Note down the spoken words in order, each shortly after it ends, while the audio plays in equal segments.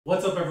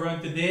What's up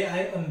everyone? Today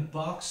I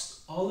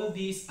unboxed all of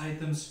these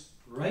items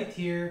right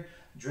here.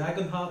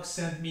 Dragonhawk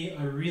sent me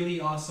a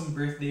really awesome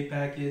birthday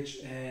package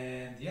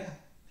and yeah,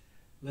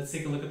 let's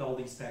take a look at all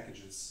these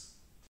packages.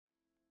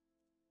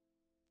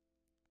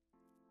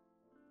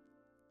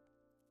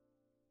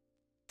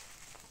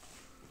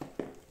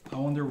 I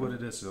wonder what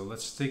it is though.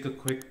 Let's take a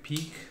quick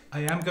peek. I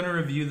am gonna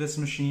review this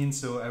machine,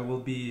 so I will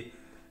be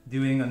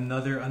doing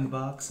another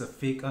unbox, a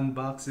fake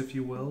unbox if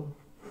you will.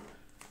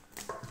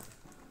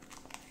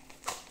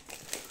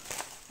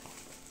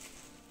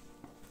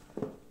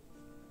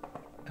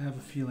 I have a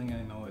feeling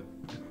I know it.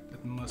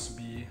 It must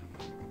be...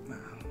 let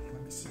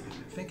me see.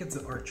 I think it's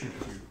the Archer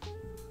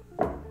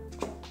 2.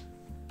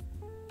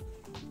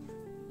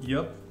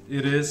 Yup,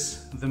 it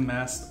is the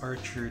Mast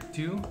Archer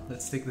 2.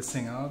 Let's take this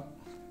thing out.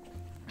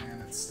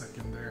 And it's stuck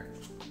in there.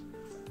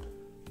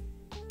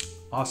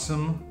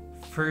 Awesome.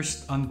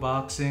 First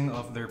unboxing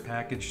of their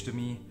package to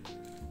me.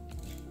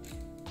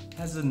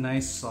 Has a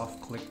nice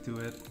soft click to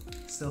it.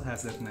 Still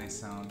has that nice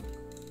sound.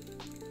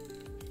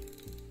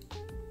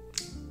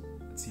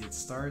 See it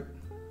start.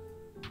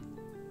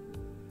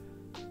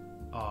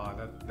 Oh,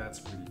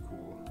 that's pretty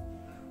cool.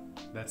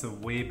 That's a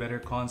way better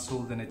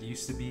console than it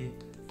used to be.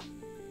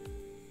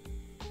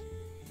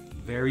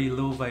 Very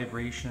low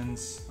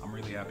vibrations. I'm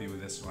really happy with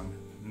this one.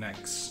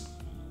 Next.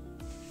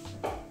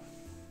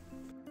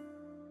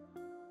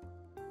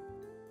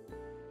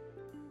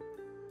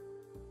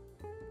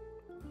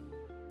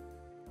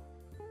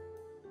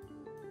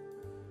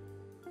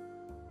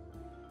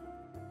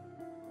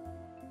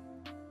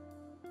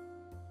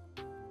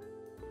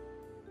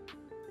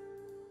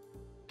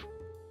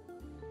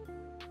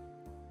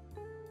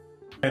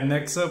 And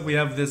next up we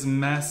have this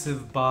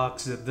massive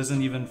box that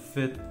doesn't even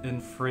fit in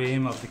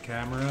frame of the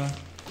camera.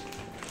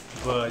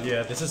 But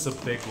yeah, this is a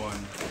big one.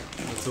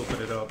 Let's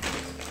open it up.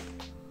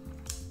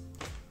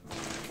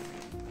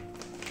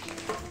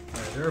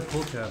 Alright, there are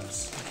pull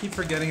tabs. I keep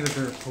forgetting that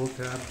there are pull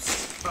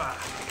tabs.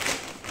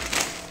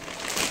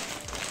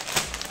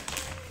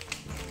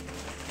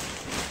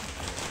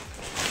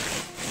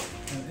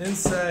 And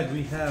inside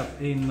we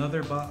have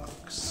another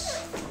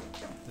box.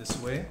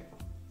 This way.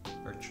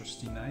 Our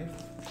trusty knife.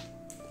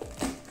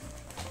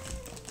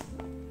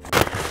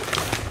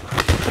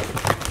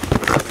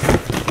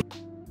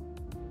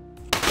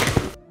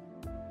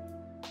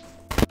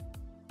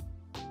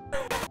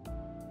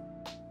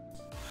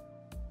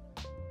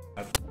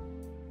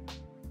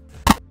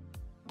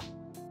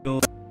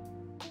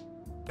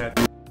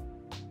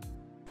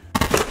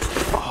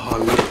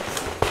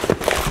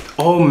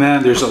 Oh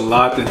man, there's a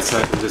lot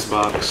inside of this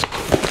box.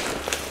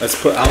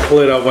 I'll pull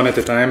it out one at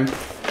a time.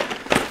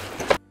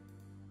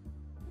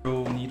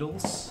 Pro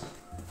needles.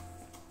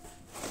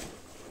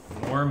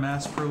 More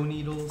Mass Pro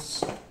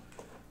needles.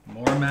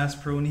 More Mass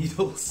Pro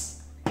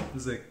needles.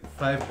 There's like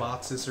 5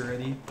 boxes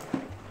already.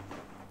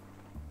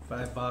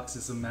 5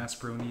 boxes of Mass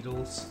Pro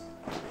needles.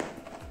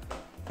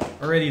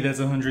 Already that's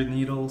 100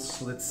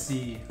 needles. Let's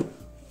see.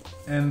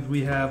 And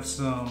we have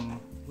some,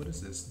 what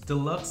is this?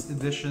 Deluxe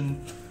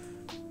edition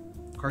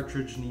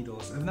cartridge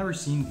needles. I've never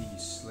seen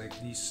these, like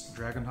these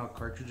Dragonhawk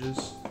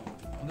cartridges.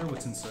 I wonder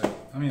what's inside.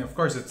 I mean, of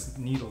course it's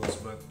needles,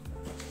 but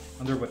I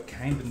wonder what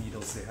kind of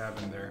needles they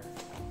have in there.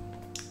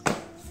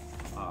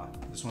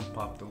 This one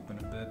popped open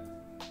a bit.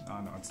 Oh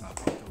no, it's not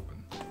popped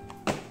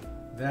open.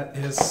 That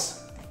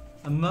is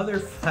another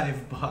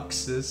 5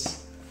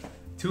 boxes.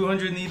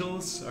 200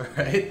 needles,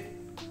 alright.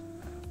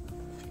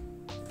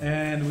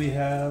 And we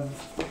have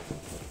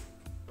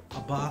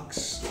a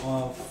box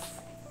of,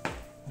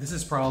 this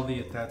is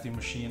probably a tattoo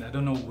machine. I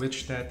don't know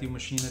which tattoo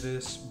machine it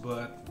is,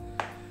 but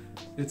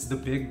it's the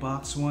big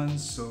box one,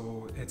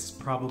 so it's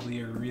probably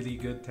a really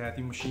good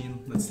tattoo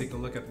machine. Let's take a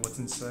look at what's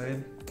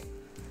inside.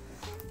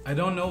 I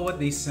don't know what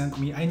they sent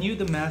me. I knew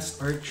the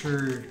Mast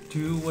Archer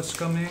 2 was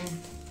coming,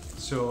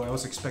 so I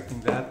was expecting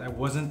that. I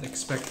wasn't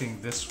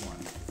expecting this one.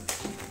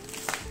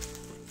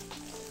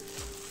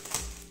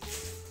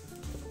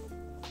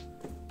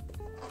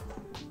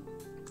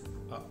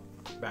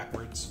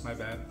 Backwards, my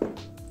bad.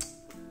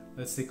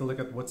 Let's take a look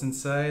at what's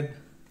inside.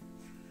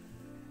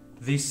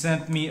 They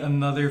sent me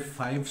another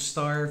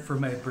 5-star for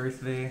my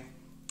birthday.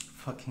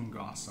 Fucking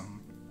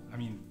awesome. I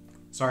mean,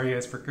 sorry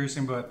guys for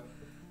cursing, but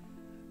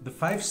the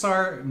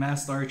 5-star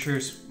Mast Archer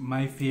is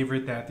my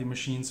favorite tattoo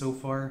machine so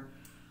far.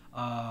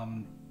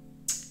 I'm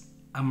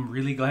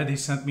really glad they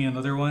sent me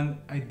another one.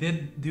 I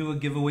did do a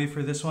giveaway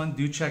for this one.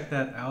 Do check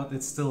that out.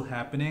 It's still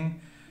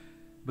happening.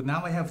 But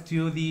now I have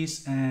 2 of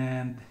these,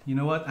 and you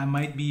know what? I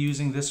might be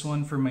using this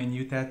one for my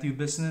new tattoo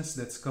business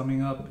that's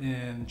coming up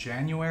in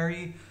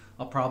January.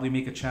 I'll probably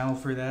make a channel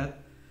for that.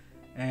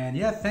 And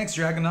yeah, thanks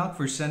Dragonhawk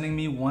for sending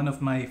me one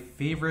of my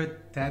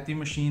favorite tattoo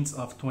machines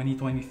of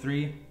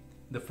 2023,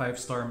 the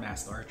 5-star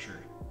Mast Archer.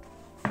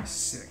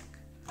 Sick.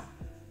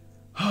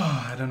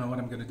 I don't know what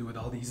I'm gonna do with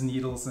all these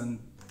needles and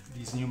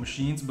these new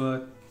machines,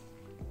 but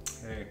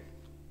hey,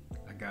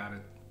 I got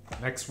it.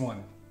 Next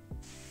one.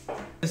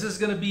 This is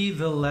gonna be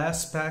the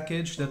last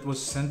package that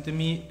was sent to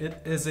me.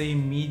 It is a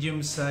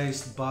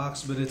medium-sized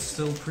box, but it's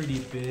still pretty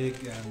big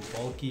and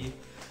bulky.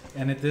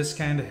 and it is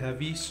kind of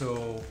heavy,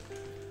 so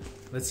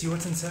let's see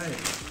what's inside.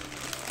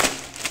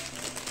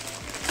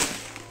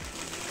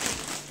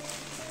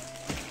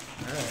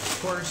 Alright, of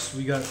course,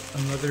 we got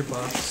another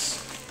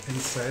box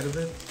inside of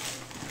it.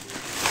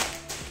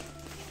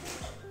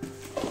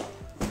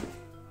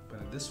 Open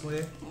it this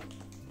way.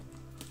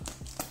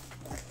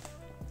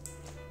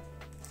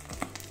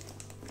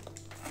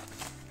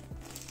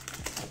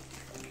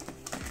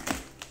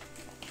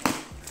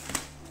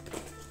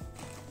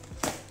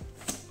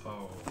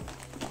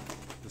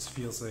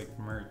 Feels like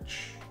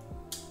merch.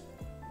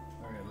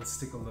 Alright, let's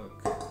take a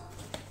look.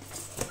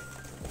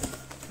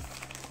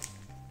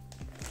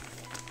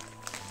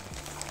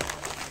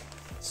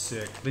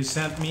 Sick. They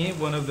sent me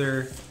one of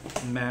their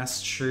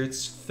mast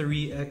shirts,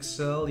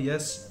 3XL.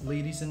 Yes,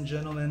 ladies and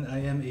gentlemen, I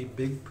am a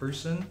big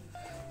person,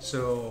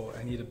 so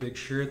I need a big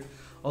shirt.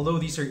 Although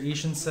these are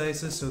Asian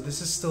sizes, so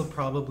this is still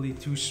probably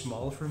too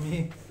small for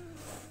me.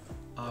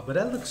 But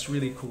that looks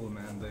really cool,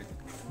 man. Like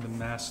the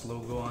mast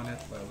logo on it.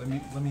 Well,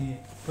 let me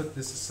put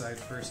this aside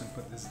first and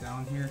put this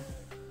down here.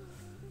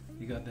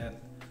 You got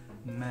that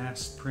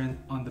mast print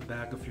on the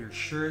back of your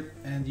shirt,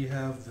 and you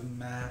have the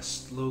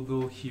mast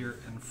logo here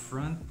in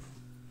front.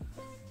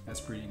 That's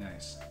pretty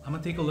nice. I'm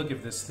gonna take a look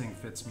if this thing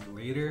fits me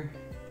later.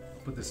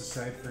 Put this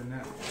aside for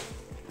now.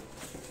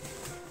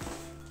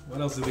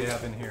 What else do we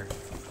have in here?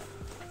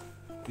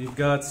 We've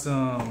got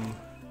some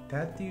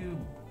tattoo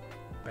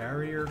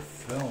barrier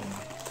film.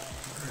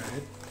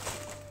 Alright.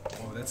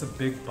 Oh, that's a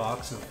big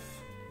box of...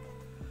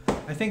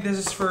 I think this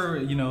is for,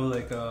 you know,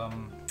 like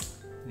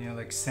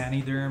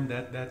Saniderm,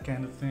 that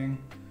kind of thing.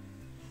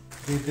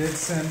 They did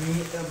send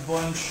me a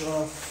bunch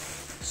of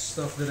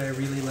stuff that I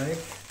really like.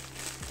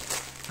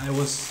 I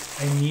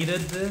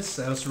needed this.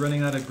 I was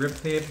running out of grip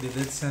tape. They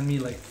did send me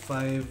like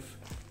 5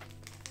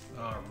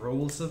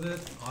 rolls of it.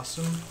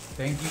 Awesome.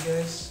 Thank you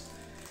guys.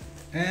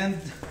 And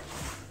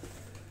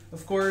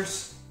of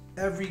course,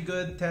 every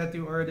good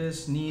tattoo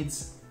artist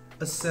needs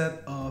a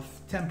set of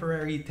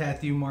temporary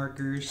tattoo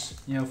markers,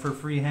 you know, for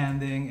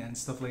freehanding and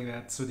stuff like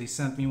that. So they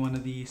sent me one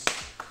of these.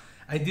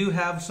 I do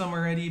have some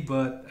already,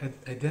 but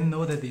I didn't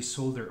know that they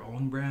sold their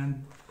own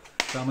brand.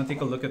 So I'm gonna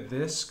take a look at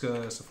this,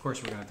 because of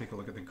course we're gonna take a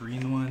look at the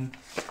green one.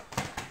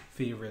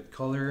 Favorite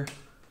color.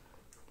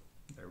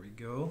 There we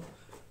go.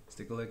 Let's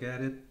take a look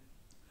at it.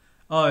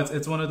 Oh,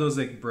 it's one of those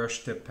like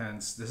brush tip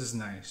pens. This is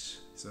nice.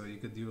 So you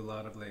could do a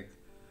lot of like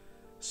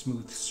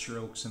smooth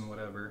strokes and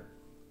whatever.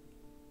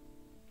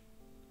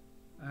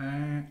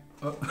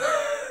 Oh,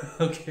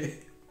 okay.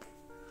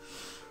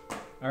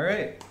 All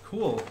right,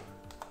 cool.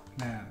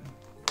 Man,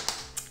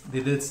 they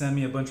did send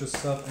me a bunch of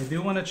stuff. I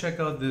do want to check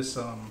out this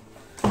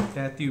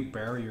tattoo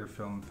barrier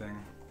film thing.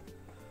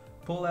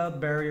 Pull out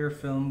barrier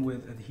film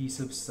with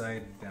adhesive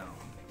side down.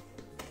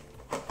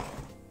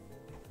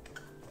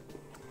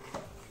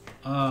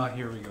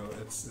 Here we go.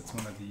 It's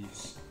one of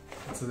these.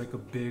 It's like a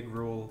big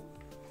roll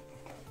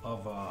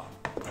of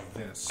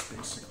this,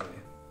 basically.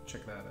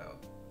 Check that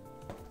out.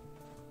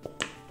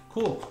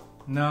 Cool.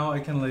 Now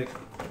I can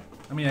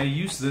I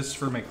use this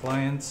for my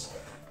clients.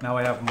 Now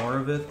I have more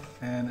of it,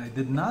 and I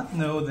did not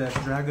know that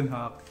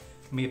Dragonhawk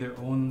made their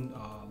own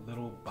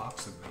little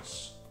box of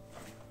this.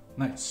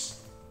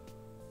 Nice.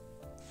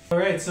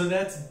 Alright, so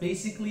that's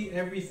basically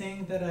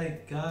everything that I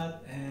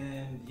got,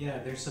 and yeah,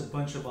 there's a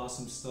bunch of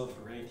awesome stuff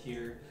right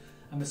here.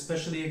 I'm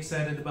especially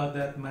excited about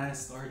that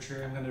mast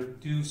archer. I'm gonna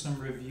do some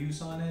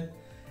reviews on it,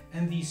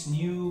 and these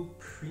new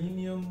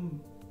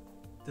premium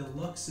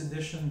deluxe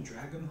edition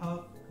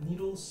Dragonhawk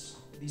needles.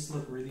 These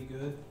look really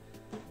good.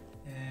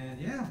 And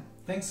yeah,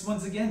 thanks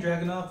once again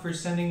Dragonhawk for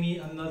sending me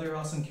another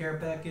awesome care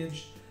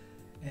package.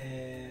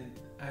 And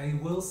I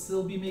will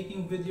still be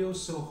making videos,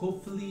 so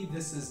hopefully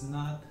this is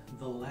not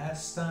the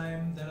last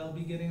time that I'll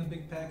be getting a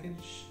big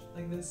package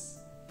like this.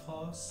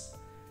 Pause.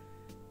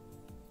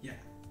 Yeah.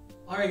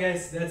 Alright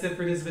guys, that's it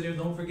for this video.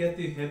 Don't forget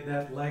to hit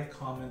that like,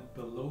 comment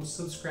below,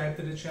 subscribe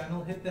to the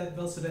channel, hit that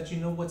bell so that you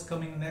know what's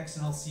coming next,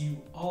 and I'll see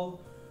you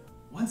all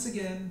once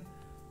again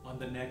on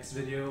the next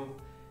video.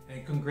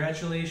 And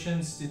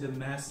congratulations to the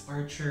Mast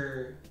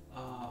Archer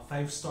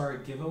 5-star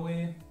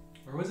giveaway.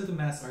 Or was it the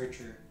Mast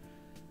Archer?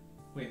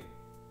 Wait,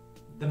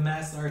 the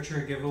Mast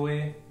Archer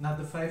giveaway, not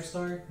the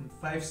 5-star.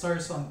 5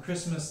 stars on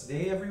Christmas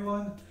Day,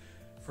 everyone.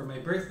 For my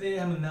birthday,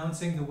 I'm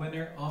announcing the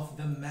winner of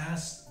the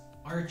Mast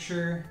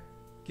Archer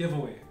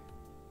giveaway.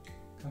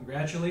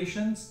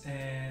 Congratulations,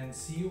 and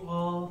see you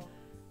all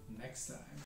next time.